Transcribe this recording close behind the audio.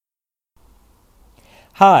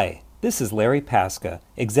Hi, this is Larry Pasca,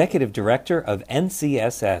 Executive Director of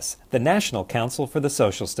NCSS, the National Council for the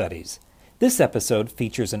Social Studies. This episode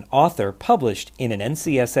features an author published in an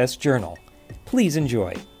NCSS journal. Please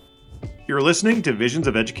enjoy. You're listening to Visions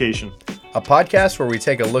of Education, a podcast where we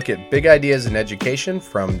take a look at big ideas in education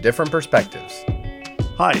from different perspectives.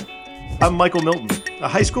 Hi, I'm Michael Milton, a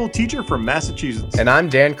high school teacher from Massachusetts. And I'm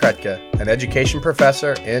Dan Kretka, an education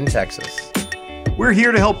professor in Texas. We're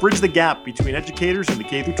here to help bridge the gap between educators in the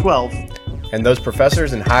K-12 and those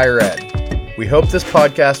professors in higher ed. We hope this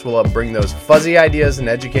podcast will help bring those fuzzy ideas in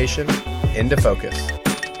education into focus.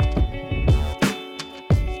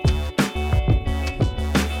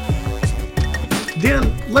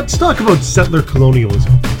 Dan, let's talk about settler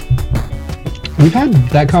colonialism. We've had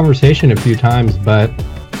that conversation a few times, but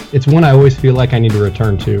it's one I always feel like I need to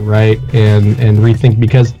return to, right? And rethink,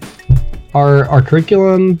 because our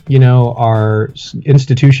curriculum, our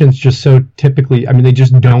institutions just so typically, they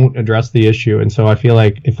just don't address the issue. And so I feel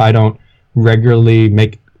like if I don't regularly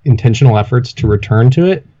make intentional efforts to return to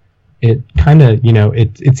it, it kind of,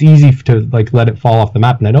 it's easy to let it fall off the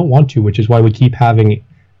map. And I don't want to, which is why we keep having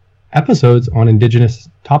episodes on Indigenous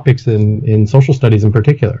topics in social studies in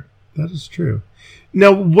particular. That is true.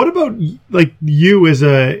 Now, what about you as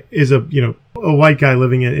a white guy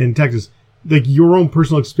living in Texas? Your own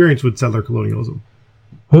personal experience with settler colonialism?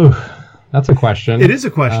 Ooh, that's a question. It is a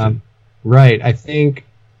question. Right. I think,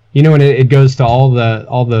 and it goes to all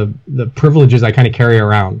the privileges I kind of carry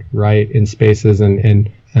around, right, in spaces and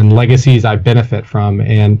legacies I benefit from.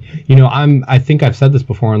 And, I think I've said this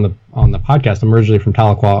before on the podcast. I'm originally from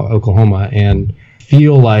Tahlequah, Oklahoma, and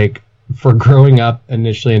feel like for growing up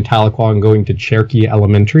initially in Tahlequah and going to Cherokee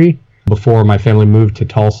Elementary before my family moved to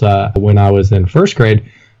Tulsa when I was in first grade,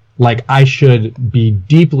 I should be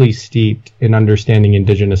deeply steeped in understanding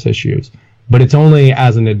Indigenous issues. But it's only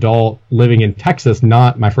as an adult living in Texas,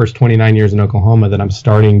 not my first 29 years in Oklahoma, that I'm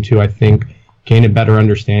starting to, I think, gain a better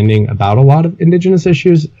understanding about a lot of Indigenous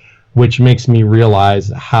issues, which makes me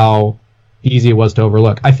realize how easy it was to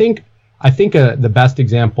overlook. I think the best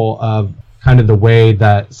example of kind of the way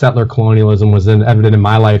that settler colonialism was evident in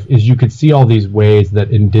my life is you could see all these ways that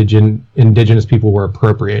indigenous people were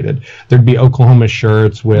appropriated. There'd be Oklahoma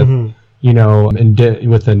shirts with,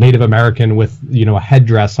 with a Native American with, a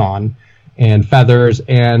headdress on and feathers,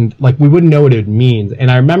 and we wouldn't know what it means. And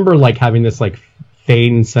I remember having this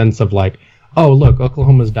feigned sense of oh, look,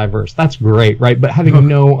 Oklahoma's diverse. That's great, right? But having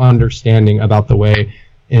no understanding about the way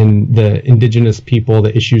in the Indigenous people,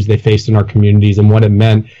 the issues they faced in our communities and what it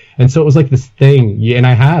meant. And so it was this thing. And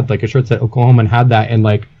I had a shirt that Oklahoma had that. And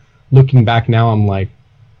looking back now, I'm I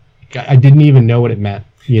didn't even know what it meant.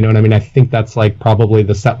 You know what I mean? I think that's probably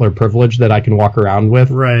the settler privilege that I can walk around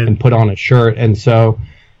with and put on a shirt. And so,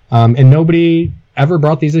 and nobody ever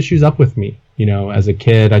brought these issues up with me. As a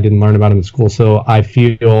kid, I didn't learn about them in school. So I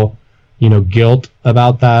feel guilt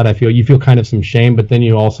about that. You feel kind of some shame, but then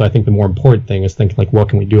you also, I think the more important thing is thinking what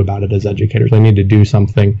can we do about it as educators? I need to do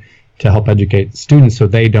something to help educate students so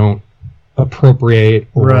they don't appropriate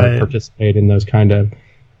or participate in those kind of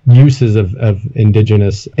uses of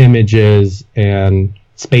Indigenous images and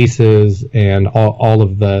spaces and all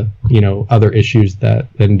of the, other issues that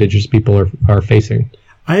Indigenous people are facing.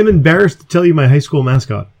 I am embarrassed to tell you my high school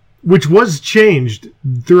mascot, which was changed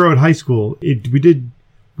throughout high school.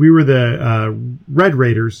 We were the Red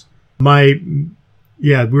Raiders. We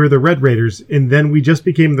were the Red Raiders, and then we just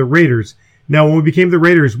became the Raiders. Now, when we became the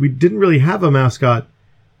Raiders, we didn't really have a mascot.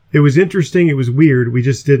 It was interesting. It was weird. We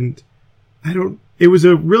just didn't. It was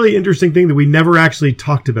a really interesting thing that we never actually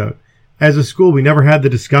talked about. As a school, we never had the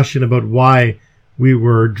discussion about why we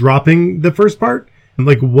were dropping the first part,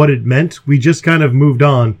 what it meant. We just kind of moved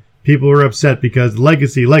on. People were upset because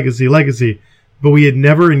legacy, but we had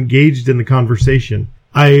never engaged in the conversation.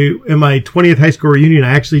 In my 20th high school reunion,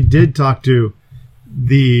 I actually did talk to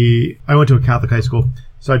I went to a Catholic high school,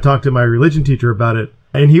 so I talked to my religion teacher about it,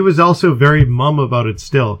 and he was also very mum about it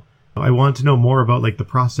still. I wanted to know more about the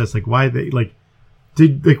process, why they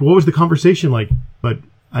what was the conversation like, but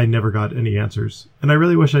I never got any answers, and I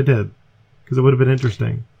really wish I did, because it would have been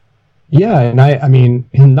interesting. Yeah, and I mean,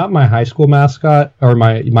 not my high school mascot, or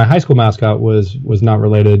my high school mascot was not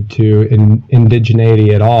related to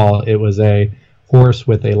indigeneity at all. It was a horse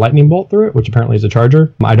with a lightning bolt through it, which apparently is a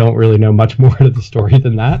charger. I don't really know much more to the story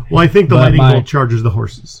than that. Well, I think the lightning bolt charges the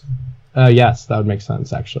horses. Yes, that would make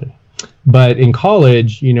sense, actually. But in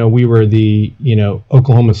college, we were the,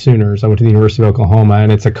 Oklahoma Sooners. I went to the University of Oklahoma,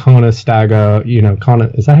 and it's a Conestoga,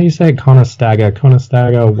 is that how you say it?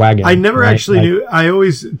 Conestoga wagon. I never actually knew. I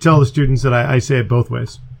always tell the students that I say it both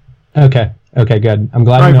ways. Okay, good. I'm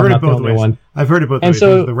glad I've heard it both ways. I've heard it both ways.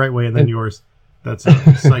 So, the right way and then yours. That's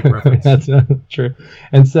a psych reference. That's true.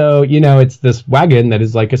 And so, it's this wagon that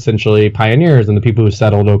is like essentially pioneers and the people who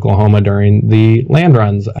settled Oklahoma during the land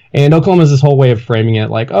runs. And Oklahoma is this whole way of framing it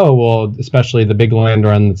like, oh, well, especially the big land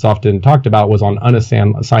run that's often talked about was on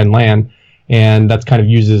unassigned land. And that's kind of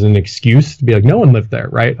used as an excuse to be like, no one lived there,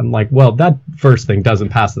 right? I'm like, well, that first thing doesn't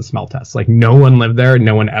pass the smell test. Like, no one lived there.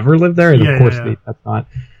 No one ever lived there. And of course, that's not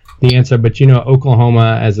the answer. But,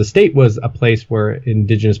 Oklahoma as a state was a place where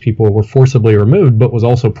indigenous people were forcibly removed, but was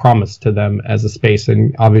also promised to them as a space.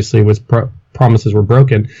 And obviously promises were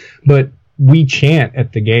broken. But we chant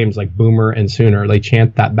at the games like boomer and sooner. They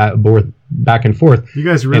chant that back and forth. You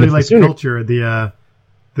guys really like the culture, the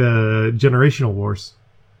generational wars.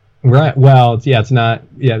 Right. Well, it's not.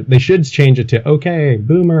 Yeah, they should change it to okay,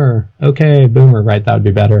 boomer. Right. That would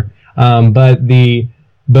be better.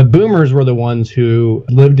 But boomers were the ones who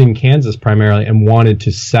lived in Kansas primarily and wanted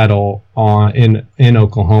to settle in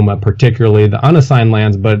Oklahoma, particularly the unassigned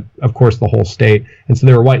lands, but of course the whole state. And so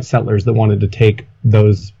there were white settlers that wanted to take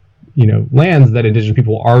those, lands that indigenous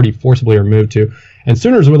people were already forcibly removed to. And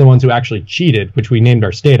Sooners were the ones who actually cheated, which we named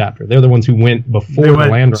our state after. They're the ones who went before the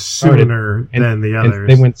land started. Sooner than the others.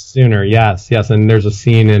 They went sooner, yes. And there's a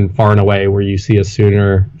scene in Far and Away where you see a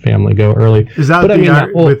Sooner family go early. Is that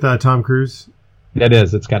with Tom Cruise? It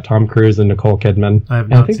is. It's got Tom Cruise and Nicole Kidman.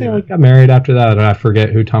 I think they got married after that. I forget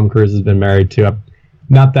who Tom Cruise has been married to. I'm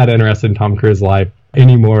not that interested in Tom Cruise's life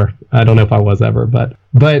anymore. I don't know if I was ever,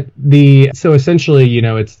 so essentially,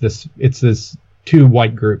 it's this two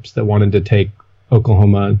white groups that wanted to take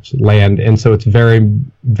Oklahoma land, and so it's very,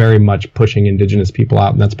 very much pushing indigenous people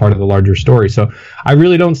out, and that's part of the larger story. So I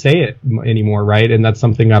really don't say it anymore, right? And that's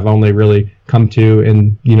something I've only really come to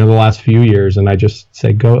in the last few years, and I just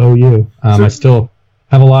say go OU. I still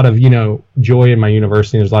have a lot of joy in my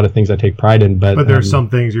university. There's a lot of things I take pride in, but there's some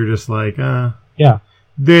things you're just like yeah.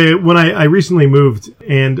 When I recently moved,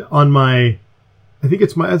 and on my, I think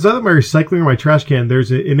it's either my recycling or my trash can,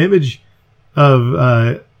 there's an image of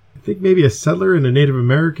I think maybe a settler and a Native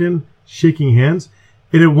American shaking hands.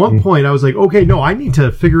 And at one point I was like, okay, no, I need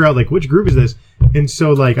to figure out like which group is this. And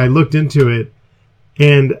so like I looked into it,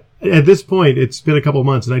 and at this point it's been a couple of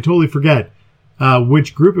months and I totally forget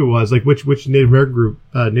which group it was, like which Native American group,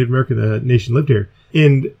 Native American nation lived here.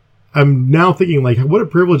 And I'm now thinking like what a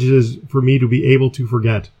privilege it is for me to be able to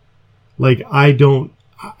forget. Like I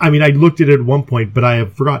looked at it at one point, but I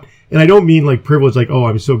have forgot. And I don't mean like privilege, like, oh,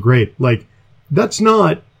 I'm so great. Like that's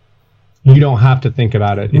not. You don't have to think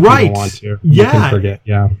about it if you don't want to. You can forget.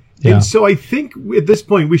 Yeah. And so I think at this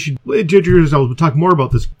point we should introduce ourselves. We'll talk more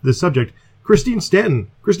about this subject. Christine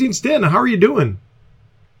Stanton. Christine Stanton, how are you doing?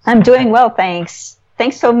 I'm doing well, thanks.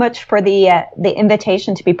 Thanks so much for the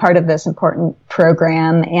invitation to be part of this important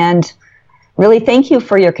program. And really thank you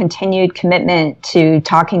for your continued commitment to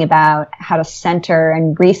talking about how to center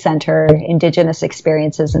and recenter Indigenous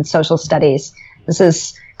experiences in social studies. This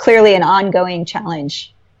is clearly an ongoing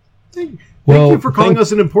challenge. Thank you for calling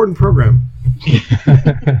us an important program.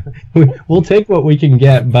 We'll take what we can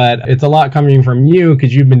get, but it's a lot coming from you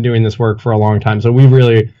because you've been doing this work for a long time. So we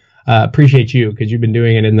really appreciate you because you've been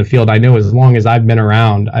doing it in the field. I know as long as I've been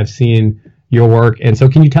around, I've seen your work. And so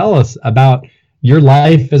can you tell us about your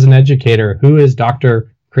life as an educator? Who is Dr.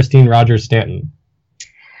 Christine Rogers Stanton?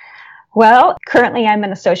 Well, currently I'm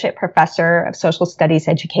an associate professor of social studies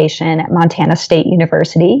education at Montana State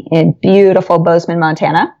University in beautiful Bozeman,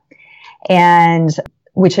 Montana, and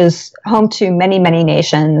which is home to many, many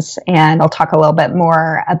nations. And I'll talk a little bit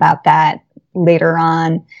more about that later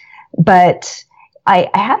on. But I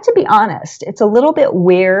have to be honest, it's a little bit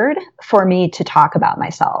weird for me to talk about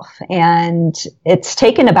myself. And it's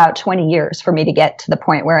taken about 20 years for me to get to the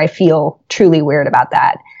point where I feel truly weird about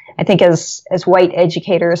that. I think as white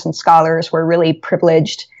educators and scholars, we're really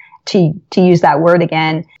privileged to use that word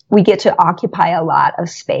again. We get to occupy a lot of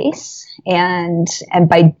space. And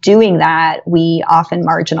by doing that, we often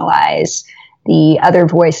marginalize the other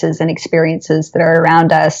voices and experiences that are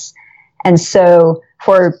around us. And so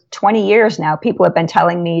for 20 years now, people have been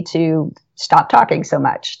telling me to stop talking so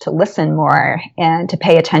much, to listen more, and to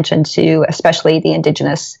pay attention to especially the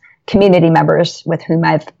Indigenous community members with whom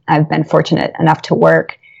I've been fortunate enough to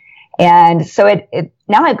work. And so it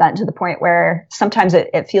now I've gotten to the point where sometimes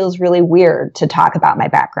it feels really weird to talk about my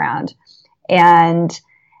background. And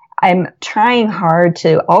I'm trying hard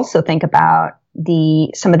to also think about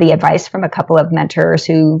some of the advice from a couple of mentors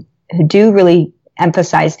who do really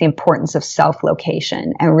emphasize the importance of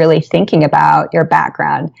self-location and really thinking about your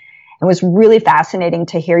background. It was really fascinating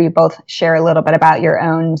to hear you both share a little bit about your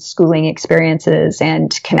own schooling experiences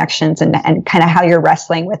and connections and kind of how you're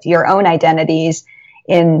wrestling with your own identities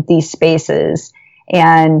in these spaces.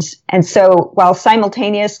 And so while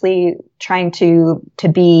simultaneously trying to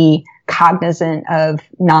be cognizant of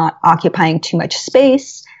not occupying too much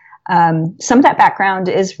space, some of that background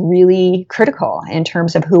is really critical in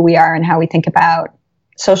terms of who we are and how we think about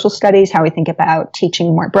social studies, how we think about teaching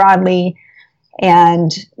more broadly.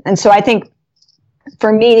 And so I think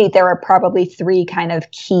for me, there are probably three kind of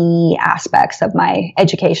key aspects of my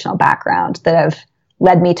educational background that have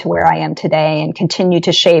led me to where I am today and continue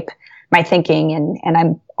to shape my thinking. And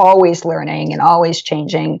I'm always learning and always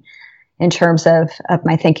changing in terms of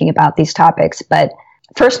my thinking about these topics. But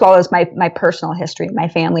first of all is my personal history, my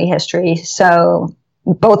family history. So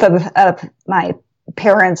both of my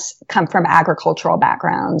parents come from agricultural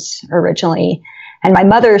backgrounds originally. And my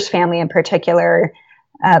mother's family in particular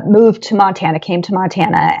moved to Montana, came to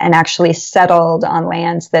Montana, and actually settled on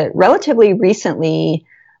lands that relatively recently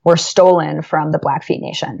were stolen from the Blackfeet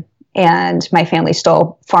Nation. And my family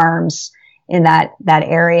stole farms in that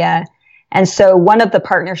area. And so one of the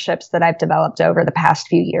partnerships that I've developed over the past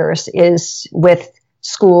few years is with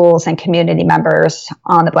schools and community members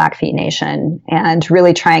on the Blackfeet Nation, and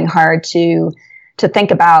really trying hard to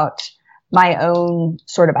think about my own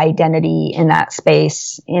sort of identity in that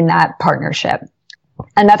space, in that partnership.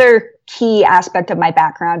 Another key aspect of my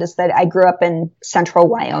background is that I grew up in central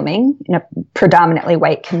Wyoming in a predominantly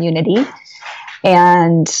white community.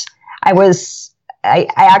 And I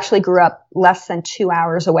actually grew up less than 2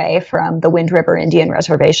 hours away from the Wind River Indian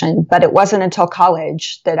Reservation, but it wasn't until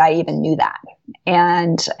college that I even knew that.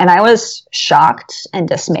 And I was shocked and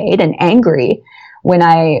dismayed and angry when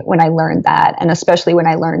I learned that, and especially when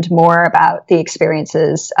I learned more about the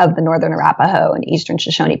experiences of the Northern Arapaho and Eastern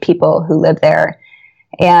Shoshone people who live there.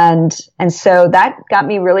 And so that got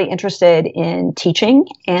me really interested in teaching,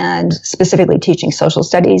 and specifically teaching social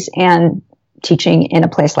studies and teaching in a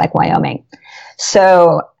place like Wyoming.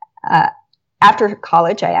 So after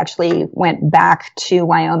college, I actually went back to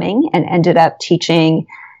Wyoming and ended up teaching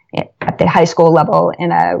at the high school level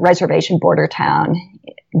in a reservation border town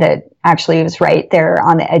that actually was right there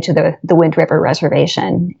on the edge of the Wind River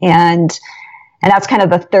Reservation. And that's kind of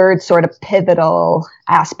the third sort of pivotal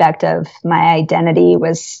aspect of my identity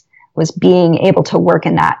was being able to work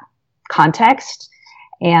in that context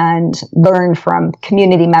and learn from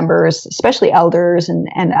community members, especially elders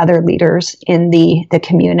and other leaders in the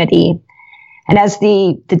community. And as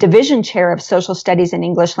the division chair of social studies and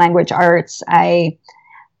English language arts, I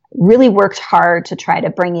really worked hard to try to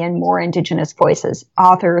bring in more Indigenous voices,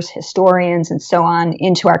 authors, historians, and so on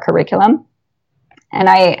into our curriculum. And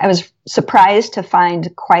I was surprised to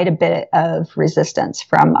find quite a bit of resistance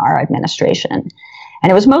from our administration.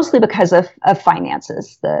 And it was mostly because of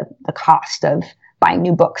finances, the cost of buying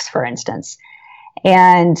new books, for instance.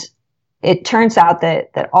 And it turns out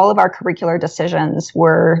that all of our curricular decisions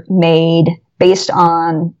were made based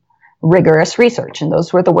on rigorous research. And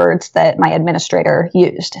those were the words that my administrator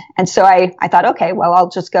used. And so I thought, okay, well, I'll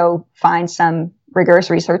just go find some rigorous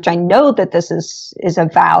research. I know that this is a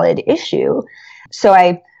valid issue. So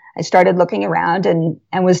I started looking around and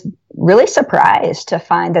was really surprised to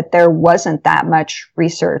find that there wasn't that much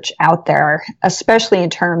research out there, especially in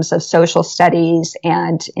terms of social studies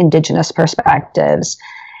and Indigenous perspectives,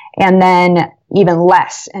 and then even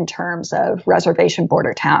less in terms of reservation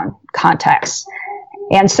border town contexts.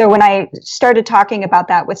 And so when I started talking about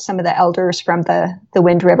that with some of the elders from the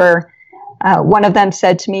Wind River, one of them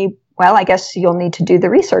said to me, well, I guess you'll need to do the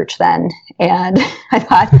research then. And I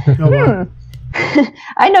thought,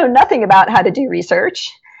 I know nothing about how to do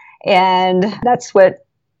research. And that's what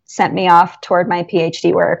sent me off toward my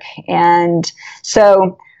PhD work. And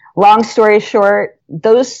so long story short,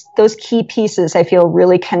 those key pieces I feel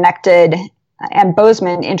really connected. And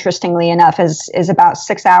Bozeman, interestingly enough, is about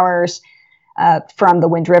 6 hours from the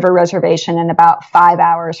Wind River Reservation and about 5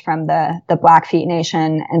 hours from the Blackfeet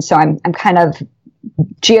Nation. And so I'm kind of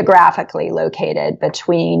geographically located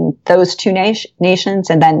between those two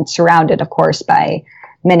nations, and then surrounded, of course, by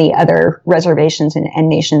many other reservations and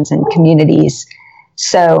nations and communities.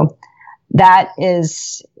 So that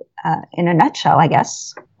is, in a nutshell, I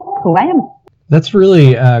guess, who I am. That's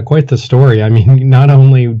really quite the story. I mean, not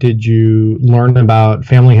only did you learn about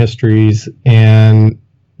family histories and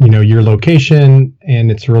your location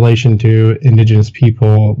and its relation to Indigenous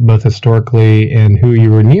people, both historically and who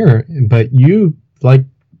you were near, but you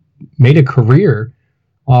made a career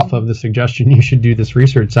off of the suggestion you should do this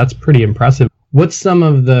research. That's pretty impressive. What's some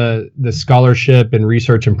of the scholarship and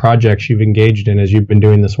research and projects you've engaged in as you've been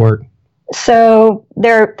doing this work? So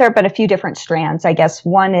there have been a few different strands. I guess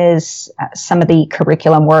one is some of the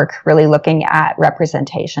curriculum work, really looking at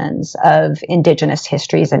representations of Indigenous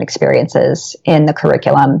histories and experiences in the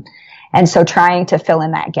curriculum. And so trying to fill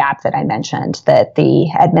in that gap that I mentioned, that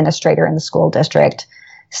the administrator in the school district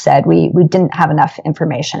said we didn't have enough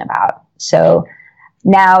information about. So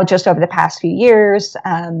now, just over the past few years,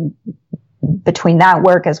 between that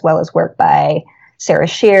work as well as work by Sarah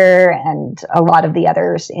Scheer and a lot of the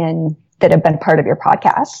others that have been part of your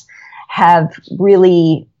podcast, have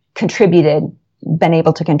really been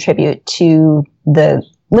able to contribute to the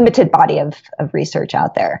limited body of research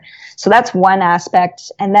out there. So that's one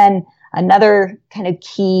aspect. And then another kind of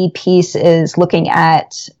key piece is looking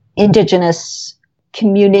at Indigenous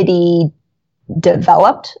community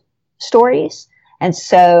developed stories. And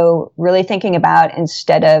so really thinking about,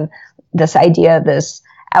 instead of this idea of this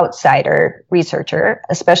outsider researcher,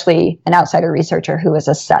 especially an outsider researcher who is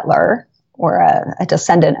a settler or a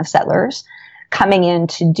descendant of settlers, coming in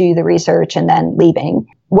to do the research and then leaving,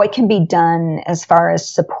 what can be done as far as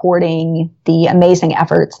supporting the amazing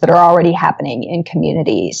efforts that are already happening in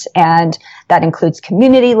communities. And that includes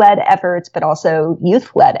community-led efforts, but also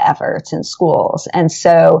youth-led efforts in schools. And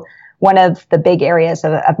so one of the big areas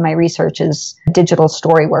of my research is Digital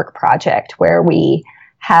Storywork Project, where we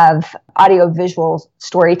have audiovisual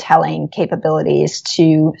storytelling capabilities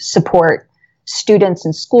to support students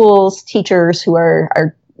in schools, teachers who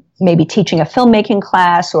are maybe teaching a filmmaking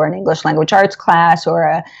class or an English language arts class or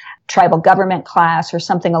a tribal government class or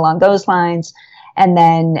something along those lines, and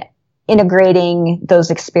then integrating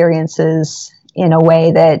those experiences in a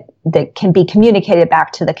way that can be communicated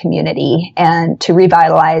back to the community and to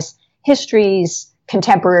revitalize histories,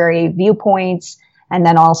 contemporary viewpoints, and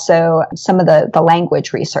then also some of the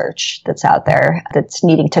language research that's out there that's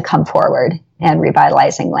needing to come forward and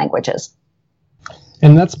revitalizing languages.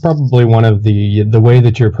 And that's probably one of the way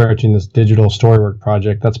that you're approaching this Digital Storywork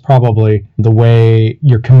Project. That's probably the way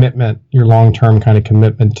your commitment, your long-term kind of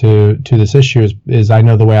commitment to this issue is I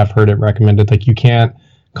know the way I've heard it recommended. Like, you can't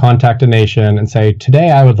contact a nation and say, today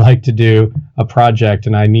I would like to do a project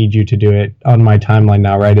and I need you to do it on my timeline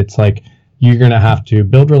now, right? It's like you're going to have to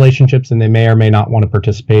build relationships and they may or may not want to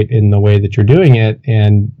participate in the way that you're doing it.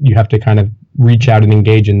 And you have to kind of reach out and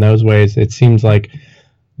engage in those ways. It seems like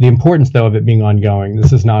the importance, though, of it being ongoing.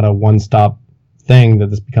 This is not a one-stop thing that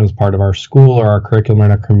this becomes part of our school or our curriculum or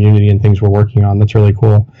our community and things we're working on. That's really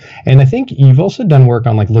cool. And I think you've also done work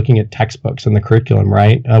on like looking at textbooks and the curriculum,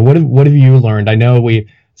 right? What have you learned? I know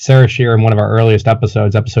Sarah Scheer in one of our earliest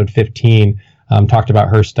episodes, episode 15, talked about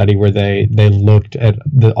her study where they looked at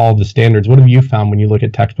all the standards. What have you found when you look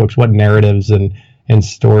at textbooks? What narratives and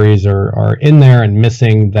stories are in there and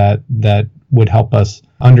missing that would help us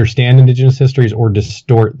understand Indigenous histories or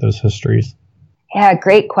distort those histories? Yeah,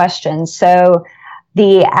 great question. So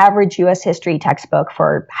the average U.S. history textbook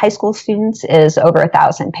for high school students is over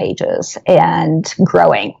 1,000 pages and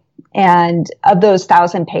growing. And of those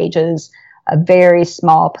 1,000 pages, a very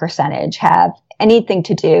small percentage have anything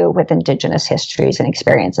to do with Indigenous histories and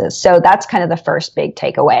experiences. So that's kind of the first big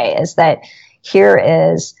takeaway, is that here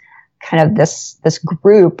is kind of this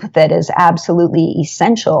group that is absolutely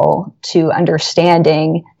essential to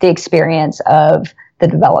understanding the experience of the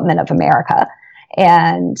development of America.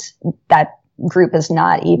 And that group is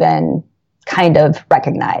not even kind of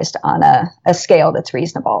recognized on a scale that's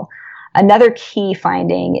reasonable. Another key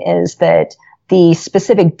finding is that the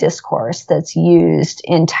specific discourse that's used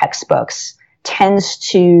in textbooks tends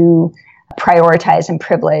to prioritize and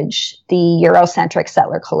privilege the Eurocentric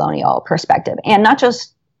settler colonial perspective, and not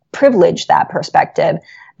just privilege that perspective,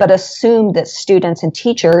 but assume that students and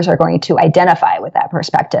teachers are going to identify with that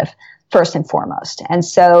perspective first and foremost. And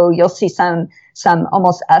so you'll see some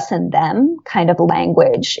almost us and them kind of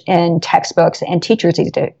language in textbooks and teachers'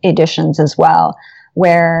 editions as well,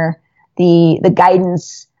 where the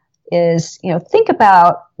guidance is, think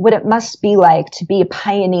about what it must be like to be a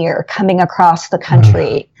pioneer coming across the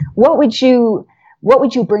country. What would you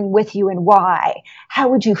bring with you and why? How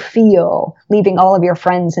would you feel leaving all of your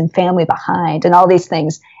friends and family behind and all these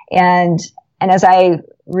things? And as I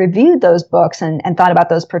reviewed those books and thought about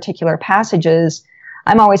those particular passages,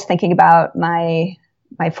 I'm always thinking about my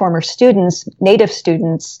former students, Native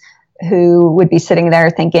students, who would be sitting there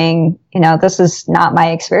thinking, this is not my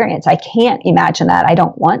experience. I can't imagine that. I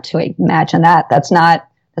don't want to imagine that. That's not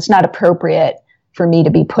appropriate for me to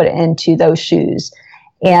be put into those shoes.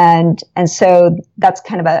 And so that's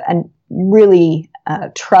kind of a really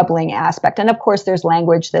troubling aspect. And of course, there's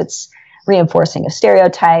language that's reinforcing of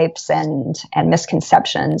stereotypes and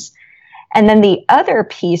misconceptions. And then the other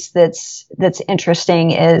piece that's interesting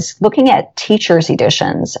is looking at teachers'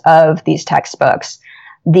 editions of these textbooks,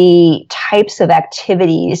 the types of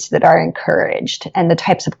activities that are encouraged and the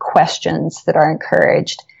types of questions that are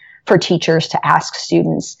encouraged for teachers to ask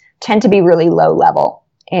students tend to be really low level.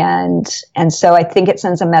 And so I think it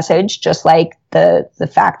sends a message, just like the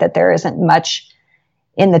fact that there isn't much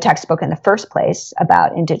in the textbook in the first place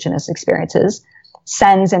about Indigenous experiences,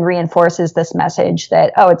 sends and reinforces this message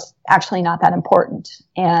that, oh, it's actually not that important.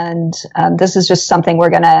 And this is just something we're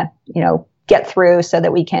going to, get through so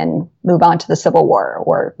that we can move on to the Civil War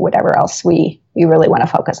or whatever else we really want to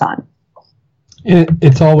focus on.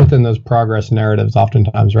 It's all within those progress narratives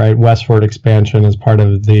oftentimes, right? Westward expansion is part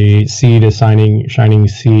of the sea to shining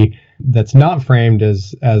sea that's not framed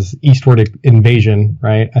as eastward invasion,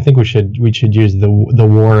 right? I think we should use the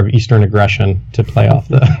war of Eastern aggression to play off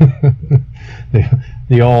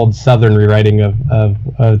the old Southern rewriting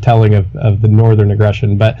of telling of the Northern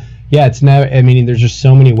aggression. But yeah, it's now, there's just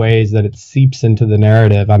so many ways that it seeps into the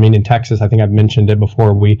narrative. In Texas, I think I've mentioned it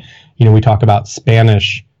before, we talk about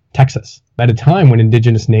Spanish Texas at a time when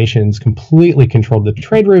indigenous nations completely controlled the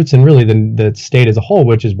trade routes and really the state as a whole,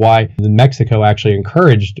 which is why Mexico actually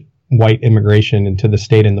encouraged white immigration into the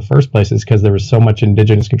state in the first place, is because there was so much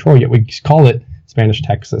indigenous control. Yet we call it Spanish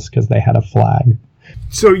Texas because they had a flag.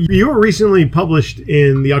 So you were recently published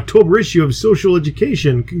in the October issue of Social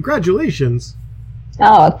Education. Congratulations.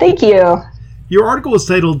 Oh, thank you. Your article is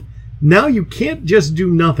titled, "Now You Can't Just Do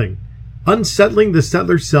Nothing, Unsettling the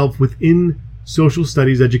Settler Self Within Social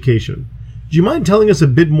Studies Education." Do you mind telling us a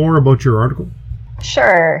bit more about your article?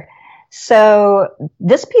 Sure. So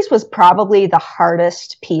this piece was probably the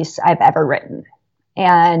hardest piece I've ever written.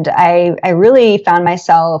 And I really found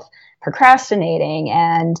myself procrastinating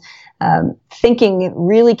and thinking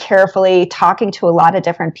really carefully, talking to a lot of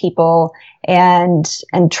different people and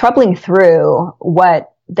troubling through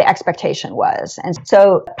what the expectation was. And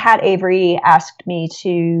so Pat Avery asked me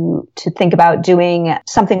to think about doing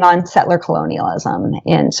something on settler colonialism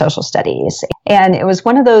in social studies. And it was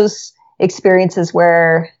one of those experiences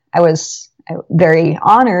where I was very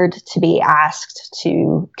honored to be asked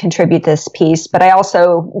to contribute this piece, but I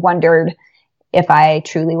also wondered if I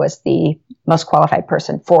truly was the most qualified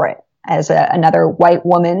person for it. As another white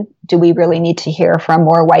woman, do we really need to hear from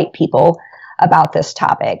more white people about this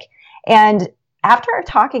topic? And after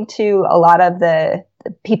talking to a lot of the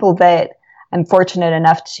people that I'm fortunate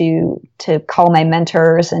enough to call my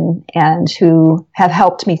mentors and who have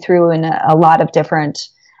helped me through in a lot of different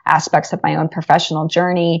aspects of my own professional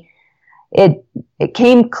journey, it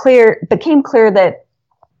became clear that,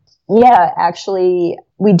 yeah, actually,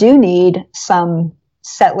 we do need some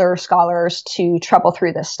settler scholars to trouble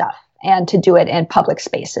through this stuff and to do it in public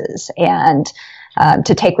spaces and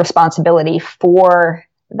to take responsibility for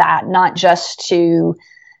that, not just to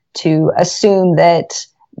assume that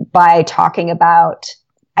by talking about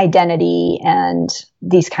identity and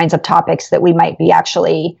these kinds of topics that we might be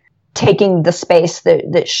actually taking the space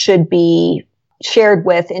that should be shared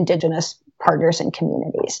with Indigenous partners and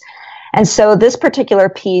communities. And so this particular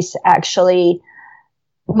piece actually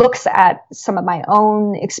looks at some of my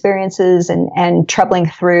own experiences and troubling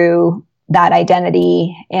through that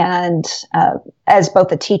identity and as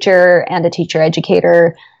both a teacher and a teacher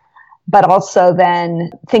educator, but also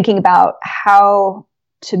then thinking about how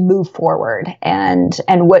to move forward and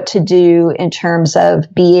what to do in terms of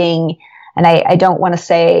being, and I don't want to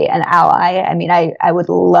say an ally. I would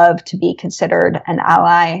love to be considered an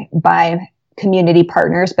ally by community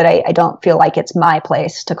partners, but I don't feel like it's my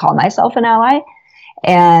place to call myself an ally.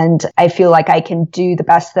 And I feel like I can do the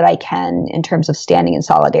best that I can in terms of standing in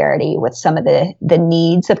solidarity with some of the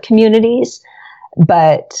needs of communities.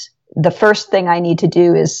 But the first thing I need to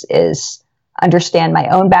do is understand my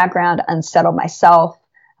own background, unsettle myself,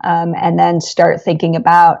 and then start thinking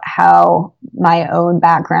about how my own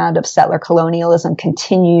background of settler colonialism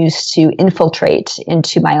continues to infiltrate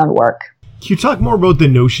into my own work. Can you talk more about the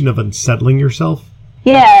notion of unsettling yourself?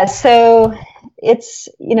 Yeah, so it's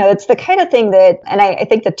the kind of thing that, and I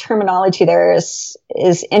think the terminology there is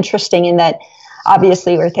interesting in that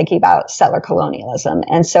obviously we're thinking about settler colonialism.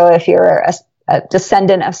 And so if you're a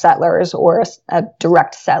descendant of settlers or a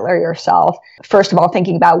direct settler yourself, first of all,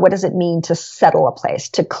 thinking about what does it mean to settle a place,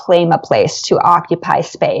 to claim a place, to occupy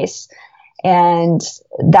space. And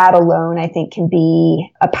that alone, I think, can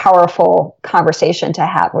be a powerful conversation to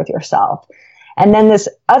have with yourself. And then this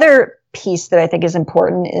other piece that I think is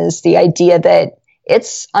important is the idea that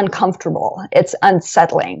it's uncomfortable, it's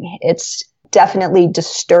unsettling, it's definitely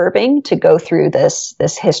disturbing to go through this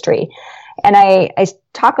history. And I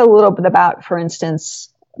talk a little bit about, for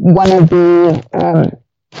instance, one of the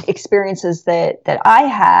experiences that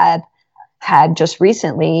I had just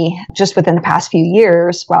recently, just within the past few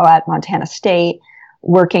years while at Montana State,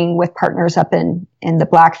 working with partners up in the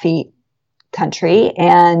Blackfeet country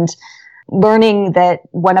and learning that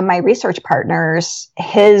one of my research partners,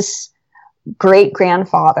 his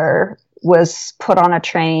great-grandfather was put on a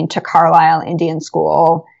train to Carlisle Indian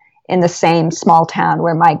School in the same small town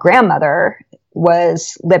where my grandmother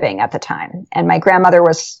was living at the time. And my grandmother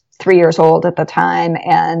was 3 years old at the time,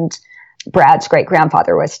 and Brad's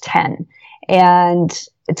great-grandfather was 10. And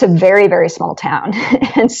it's a very, very small town.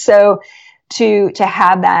 And so to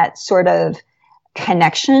have that sort of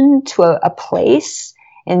connection to a place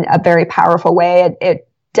in a very powerful way, it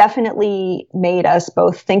definitely made us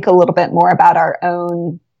both think a little bit more about our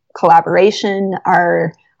own collaboration,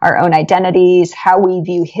 our own identities, how we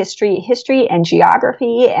view history and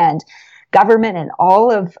geography and government and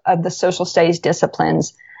all of the social studies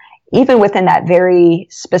disciplines, even within that very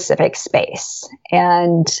specific space.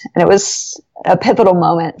 And it was a pivotal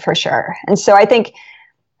moment for sure. And so I think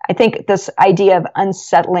this idea of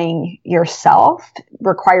unsettling yourself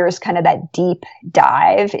requires kind of that deep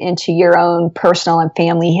dive into your own personal and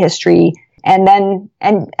family history. And then,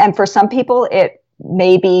 and for some people, it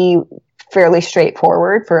may be fairly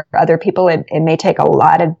straightforward. For other people, it may take a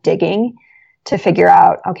lot of digging to figure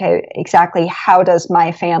out, okay, exactly how does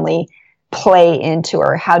my family play into,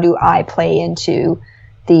 or how do I play into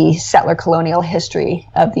the settler colonial history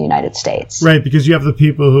of the United States? Right, because you have the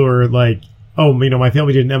people who are like, oh, my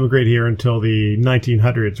family didn't emigrate here until the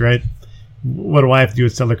 1900s, right? What do I have to do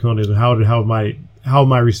with settler colonialism? How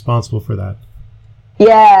am I responsible for that?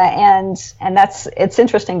 Yeah, and it's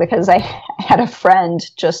interesting because I had a friend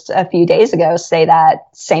just a few days ago say that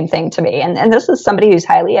same thing to me. And this is somebody who's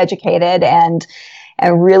highly educated and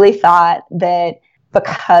really thought that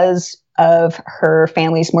because of her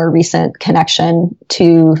family's more recent connection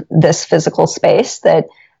to this physical space that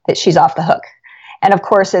she's off the hook. And of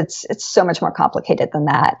course, it's so much more complicated than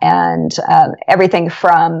that. And everything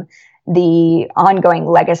from the ongoing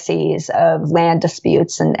legacies of land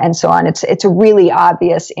disputes and so on. It's really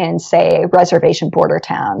obvious in, say, reservation border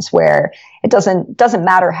towns where it doesn't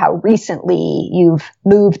matter how recently you've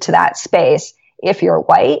moved to that space. If you're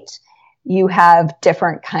white, you have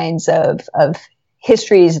different kinds of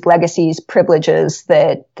histories, legacies, privileges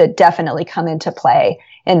that definitely come into play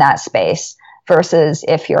in that space versus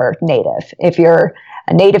if you're native. If you're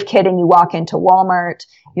a native kid and you walk into Walmart,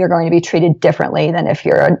 you're going to be treated differently than if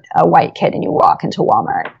you're a white kid and you walk into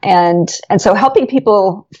Walmart. And so helping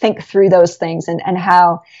people think through those things and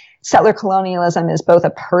how settler colonialism is both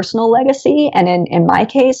a personal legacy, and in my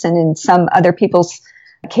case and in some other people's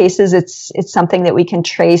cases, it's something that we can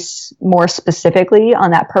trace more specifically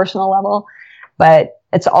on that personal level, but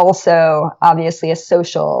it's also obviously a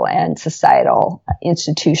social and societal,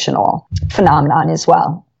 institutional phenomenon as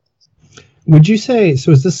well. Would you say,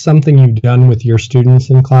 so is this something you've done with your students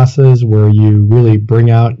in classes where you really bring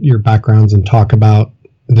out your backgrounds and talk about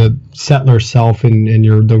the settler self and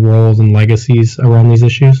the roles and legacies around these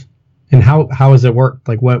issues? And how has it worked?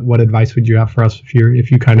 Like what advice would you have for us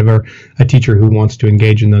if you kind of are a teacher who wants to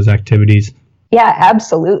engage in those activities? Yeah,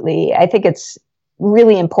 absolutely. I think it's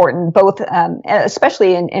really important, both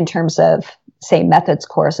especially in terms of, say, methods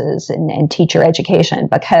courses and teacher education,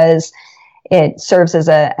 because it serves as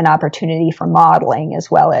an opportunity for modeling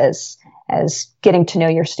as well as getting to know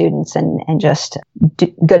your students and just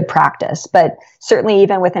good practice. But certainly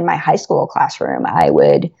even within my high school classroom, I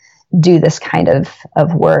would do this kind of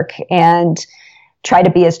work and try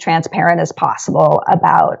to be as transparent as possible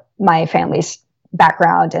about my family's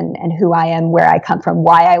background and who I am, where I come from,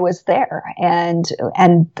 why I was there, and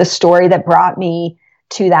the story that brought me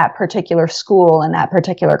to that particular school and that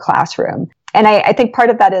particular classroom. And I think part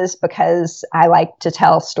of that is because I like to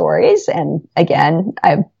tell stories. And again,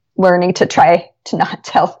 I'm learning to try to not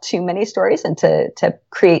tell too many stories and to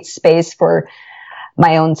create space for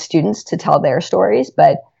my own students to tell their stories.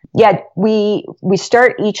 But yeah, we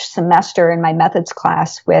start each semester in my methods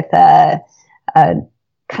class with a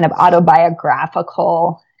kind of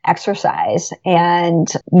autobiographical exercise.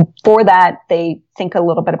 And for that, they think a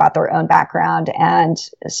little bit about their own background and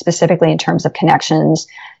specifically in terms of connections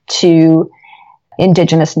to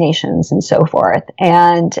indigenous nations and so forth.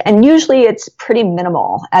 And usually it's pretty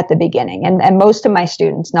minimal at the beginning. And most of my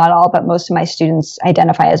students, not all, but most of my students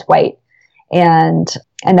identify as white. And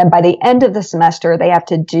then by the end of the semester, they have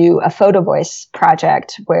to do a photo voice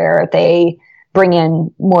project where they bring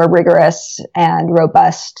in more rigorous and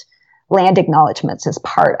robust land acknowledgments as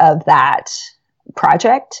part of that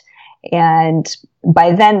project. And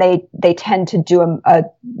by then they tend to do a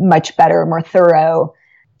much better, more thorough,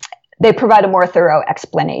 they provide a more thorough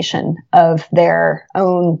explanation of their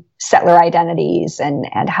own settler identities and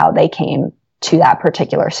how they came to that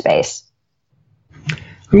particular space.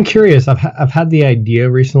 I'm curious. I've had the idea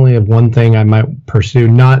recently of one thing I might pursue,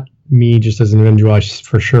 not me just as an individual, I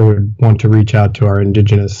for sure would want to reach out to our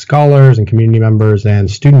Indigenous scholars and community members and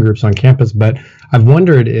student groups on campus. But I've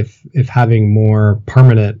wondered if having more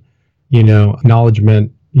permanent,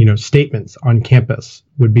 acknowledgement, statements on campus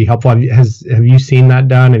would be helpful. Have you seen that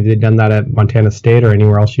done? Have you done that at Montana State or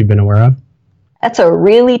anywhere else you've been aware of? That's a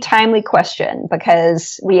really timely question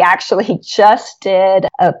because we actually just did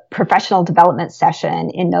a professional development session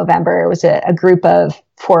in November. It was a group of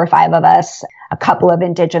 4 or 5 of us, a couple of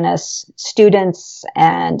Indigenous students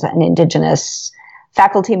and an Indigenous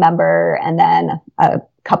faculty member, and then a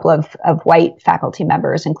couple of white faculty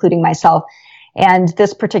members, including myself. And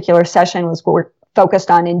this particular session was focused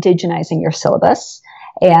on indigenizing your syllabus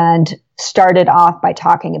and started off by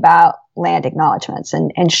talking about land acknowledgements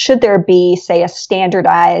and should there be, say, a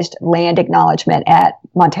standardized land acknowledgement at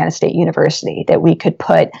Montana State University that we could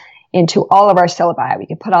put into all of our syllabi, we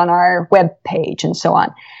could put on our web page and so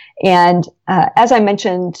on. And as I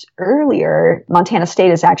mentioned earlier, Montana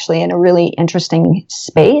State is actually in a really interesting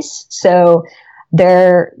space. So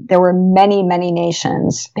there were many, many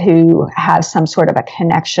nations who have some sort of a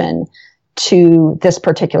connection to this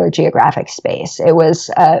particular geographic space. It was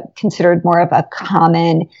considered more of a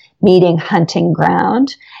common meeting hunting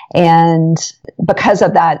ground. And because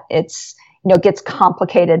of that, it's, gets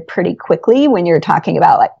complicated pretty quickly when you're talking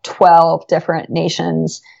about like 12 different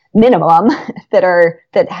nations minimum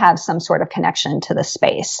that have some sort of connection to the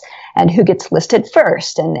space and who gets listed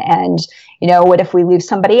first and what if we leave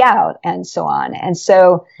somebody out and so on. And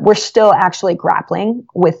so we're still actually grappling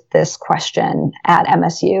with this question at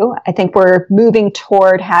MSU. I think we're moving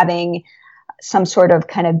toward having some sort of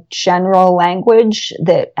kind of general language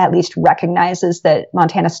that at least recognizes that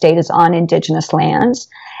Montana State is on Indigenous lands,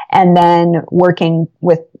 and then working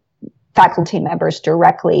with faculty members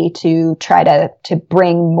directly to try to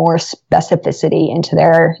bring more specificity into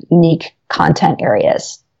their unique content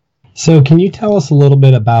areas. So can you tell us a little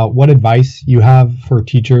bit about what advice you have for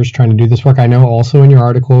teachers trying to do this work? I know also in your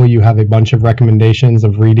article you have a bunch of recommendations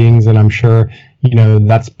of readings, and I'm sure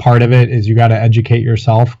that's part of it is you got to educate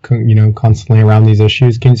yourself constantly around these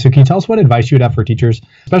issues. Can you tell us what advice you would have for teachers,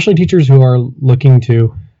 especially teachers who are looking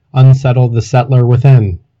to unsettle the settler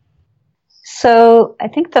within? So I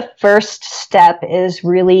think the first step is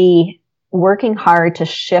really working hard to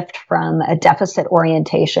shift from a deficit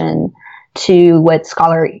orientation to what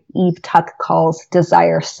scholar Eve Tuck calls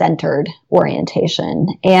desire-centered orientation.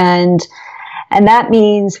 And that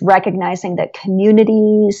means recognizing that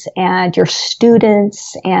communities and your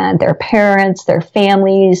students and their parents, their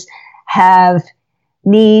families have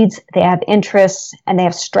needs, they have interests, and they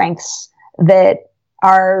have strengths that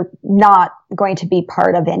are not going to be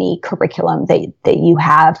part of any curriculum that you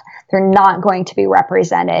have. They're not going to be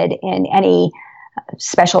represented in any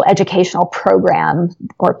special educational program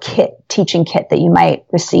or teaching kit that you might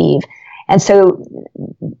receive. And so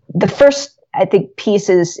the first, I think, piece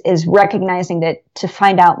is recognizing that to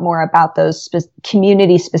find out more about those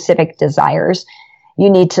community-specific desires, you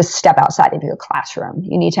need to step outside of your classroom.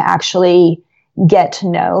 You need to actually get to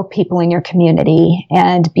know people in your community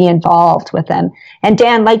and be involved with them. And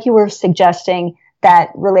Dan, like you were suggesting, that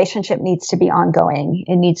relationship needs to be ongoing.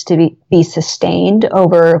 It needs to be sustained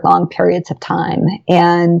over long periods of time.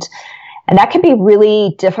 And that can be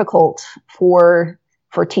really difficult for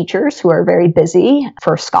teachers who are very busy,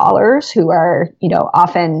 for scholars who are,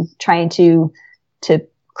 often trying to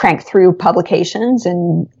crank through publications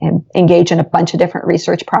and engage in a bunch of different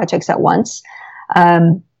research projects at once.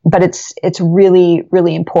 But it's really,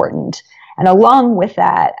 really important. And along with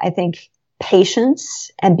that, I think patience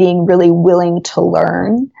and being really willing to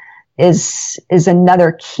learn is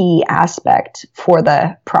another key aspect for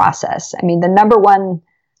the process. I mean, the number one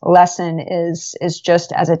lesson is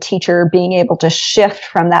just as a teacher being able to shift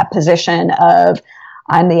from that position of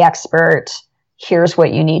I'm the expert, here's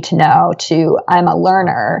what you need to know, to I'm a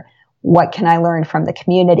learner, what can I learn from the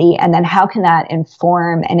community? And then how can that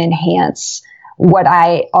inform and enhance what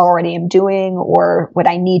I already am doing or what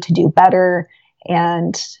I need to do better,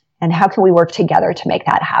 and how can we work together to make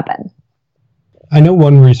that happen? I know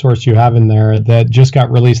one resource you have in there that just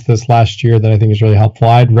got released this last year that I think is really helpful.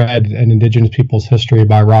 I'd read An Indigenous People's History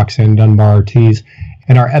by Roxanne Dunbar Ortiz,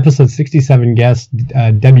 and our episode 67 guest,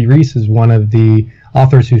 Debbie Reese, is one of the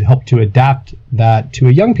authors who helped to adapt that to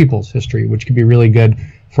a young people's history, which could be really good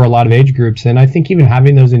for a lot of age groups. And I think even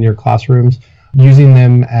having those in your classrooms, using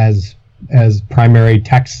them as primary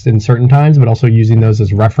texts in certain times, but also using those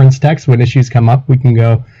as reference texts when issues come up, you can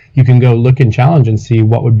go look and challenge and see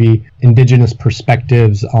what would be Indigenous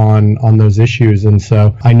perspectives on those issues. And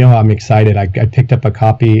so I know I'm excited. I picked up a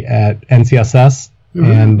copy at NCSS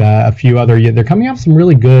and a few other. They're coming out with some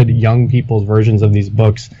really good young people's versions of these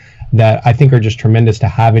books that I think are just tremendous to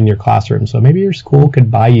have in your classroom. So maybe your school could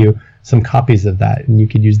buy you some copies of that, and you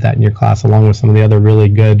could use that in your class along with some of the other really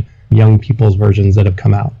good young people's versions that have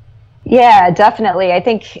come out. Yeah, definitely.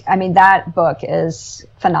 I mean, that book is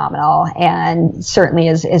phenomenal and certainly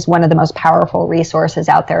is one of the most powerful resources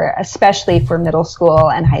out there, especially for middle school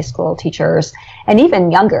and high school teachers and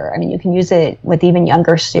even younger. I mean, you can use it with even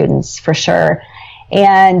younger students for sure.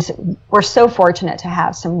 And we're so fortunate to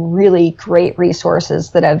have some really great resources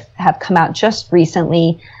that have come out just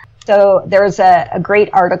recently. So there's a great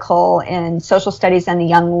article in Social Studies and the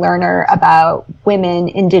Young Learner about women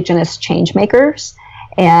Indigenous changemakers.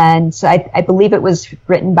 And I believe it was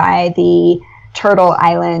written by the Turtle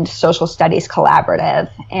Island Social Studies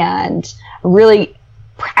Collaborative, and a really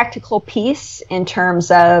practical piece in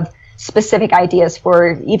terms of specific ideas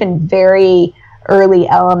for even very early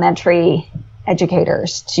elementary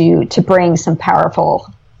educators to bring some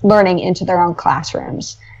powerful learning into their own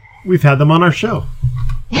classrooms. We've had them on our show.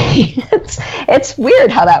 It's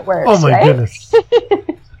weird how that works. Oh my right? goodness.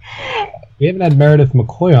 We haven't had Meredith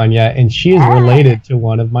McCoy on yet, and she is related to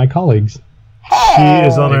one of my colleagues. She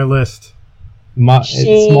is on our list.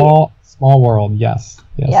 Small world, yes.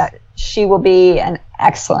 Yeah, she will be an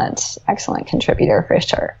excellent contributor for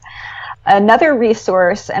sure. Another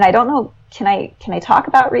resource, and I don't know, can I talk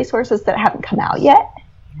about resources that haven't come out yet?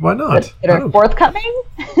 Why not? That are forthcoming?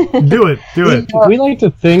 Do it. We like to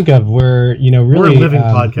think of we're really we're a living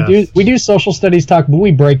podcast. We do social studies talk, but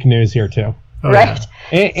we break news here too. Oh, right.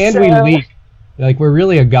 Yeah. And we leak. Like, we're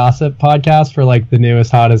really a gossip podcast for like the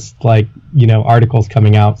newest, hottest, articles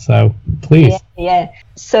coming out. So please. Yeah.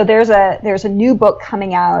 So there's a new book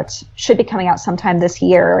coming out, should be coming out sometime this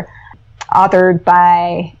year, authored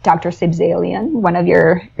by Dr. Sibzalian, one of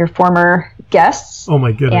your former guests. Oh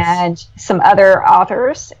my goodness. And some other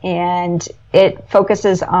authors. And it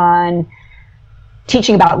focuses on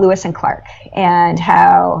teaching about Lewis and Clark and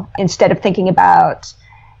how, instead of thinking about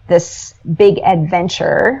this big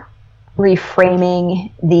adventure,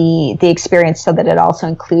 reframing the experience so that it also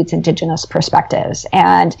includes Indigenous perspectives.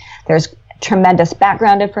 And there's tremendous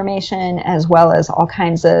background information as well as all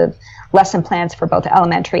kinds of lesson plans for both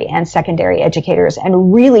elementary and secondary educators,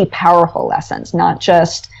 and really powerful lessons, not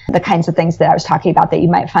just the kinds of things that I was talking about that you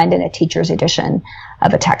might find in a teacher's edition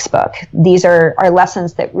of a textbook. These are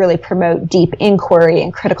lessons that really promote deep inquiry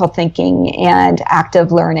and critical thinking and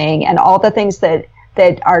active learning and all the things that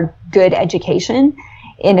are good education,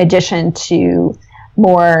 in addition to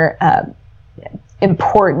more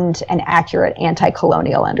important and accurate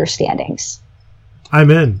anti-colonial understandings.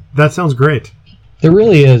 I'm in. That sounds great. There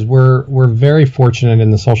really is. We're very fortunate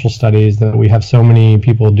in the social studies that we have so many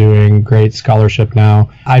people doing great scholarship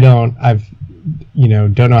now. Don't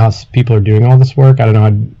know how people are doing all this work. I don't know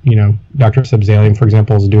how, Dr. Sibzalian, for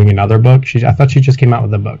example, is doing another book. I thought she just came out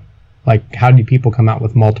with a book. Like, how do people come out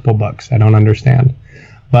with multiple books? I don't understand.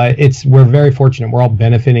 But we're very fortunate. We're all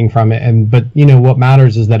benefiting from it. But what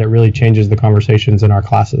matters is that it really changes the conversations in our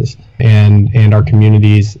classes and our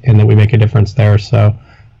communities, and that we make a difference there. So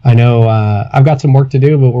I know I've got some work to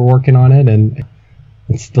do, but we're working on it, and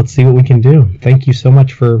let's see what we can do. Thank you so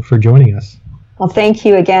much for joining us. Well, thank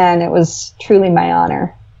you again. It was truly my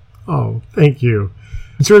honor. Oh, thank you.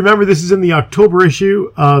 So remember, this is in the October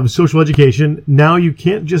issue of Social Education. Now you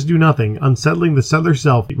can't just do nothing. Unsettling the settler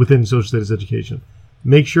self within social studies education.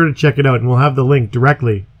 Make sure to check it out, and we'll have the link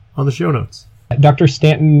directly on the show notes. Dr.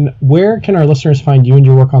 Stanton, where can our listeners find you and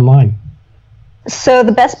your work online? So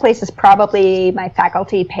the best place is probably my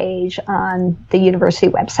faculty page on the university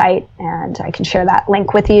website, and I can share that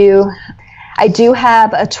link with you. I do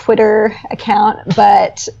have a Twitter account,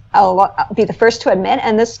 but I'll be the first to admit,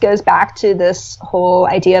 and this goes back to this whole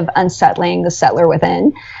idea of unsettling the settler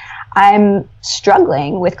within. I'm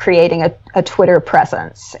struggling with creating a Twitter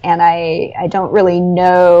presence, and I don't really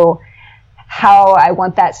know how I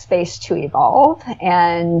want that space to evolve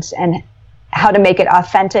and how to make it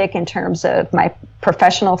authentic in terms of my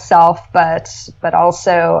professional self, but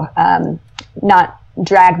also not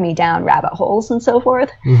drag me down rabbit holes and so forth.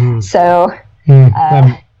 Mm-hmm. So,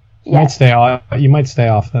 you might stay off. You might stay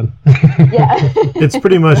off then. Yeah, it's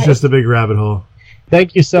pretty much just a big rabbit hole.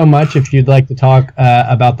 Thank you so much. If you'd like to talk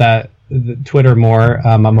about the Twitter more,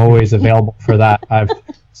 I'm always available for that. I've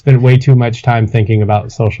spent way too much time thinking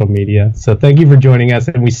about social media. So thank you for joining us,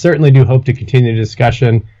 and we certainly do hope to continue the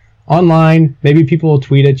discussion online. Maybe people will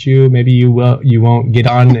tweet at you. Maybe you won't get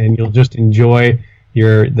on, and you'll just enjoy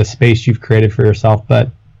the space you've created for yourself. But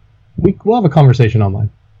we'll have a conversation online.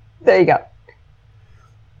 There you go.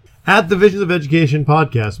 At the Visions of Education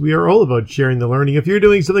podcast, we are all about sharing the learning. If you're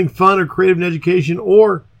doing something fun or creative in education,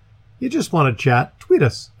 or you just want to chat, tweet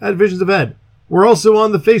us at Visions of Ed. We're also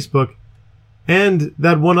on the Facebook and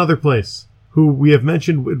that one other place who we have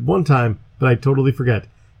mentioned at one time, but I totally forget.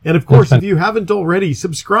 And of course, if you haven't already,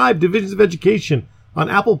 subscribe to Visions of Education on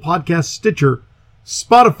Apple Podcasts, Stitcher,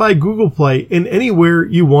 Spotify, Google Play, and anywhere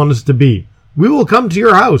you want us to be. We will come to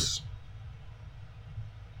your house.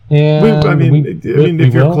 And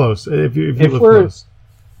if you're close. If you live close.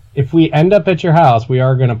 If we end up at your house, we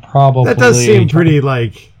are going to probably... That does seem pretty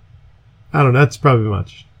like... I don't know, that's probably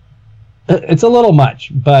much. It's a little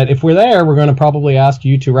much, but if we're there, we're going to probably ask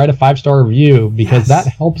you to write a 5-star review because that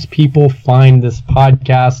helps people find this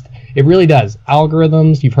podcast. It really does.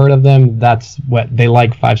 Algorithms, you've heard of them. That's what they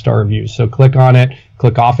like, 5-star reviews. So click on it,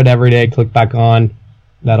 click off it every day, click back on.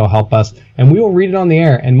 That'll help us. And we will read it on the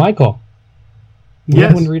air. And Michael, you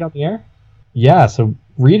have one to read on the air? Yeah, so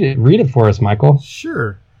read it for us, Michael.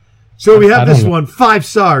 Sure. So we have this one, 5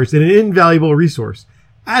 stars and an invaluable resource.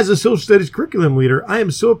 As a social studies curriculum leader, I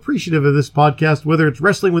am so appreciative of this podcast, whether it's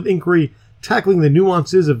wrestling with inquiry, tackling the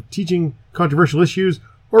nuances of teaching controversial issues,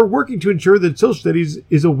 or working to ensure that social studies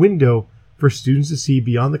is a window for students to see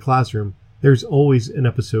beyond the classroom. There's always an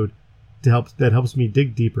episode that helps me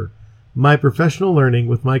dig deeper. My professional learning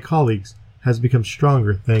with my colleagues has become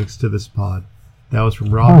stronger thanks to this pod. That was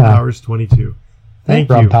from Rob Powers 22. Thank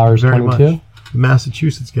you Rob Powers very 22. much. The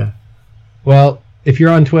Massachusetts guy. Well, if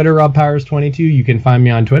you're on Twitter, Rob Powers 22, you can find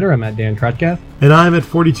me on Twitter. I'm at Dan Krutkath. And I'm at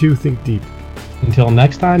 42 Think Deep. Until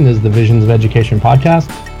next time, this is the Visions of Education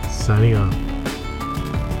podcast. Signing off.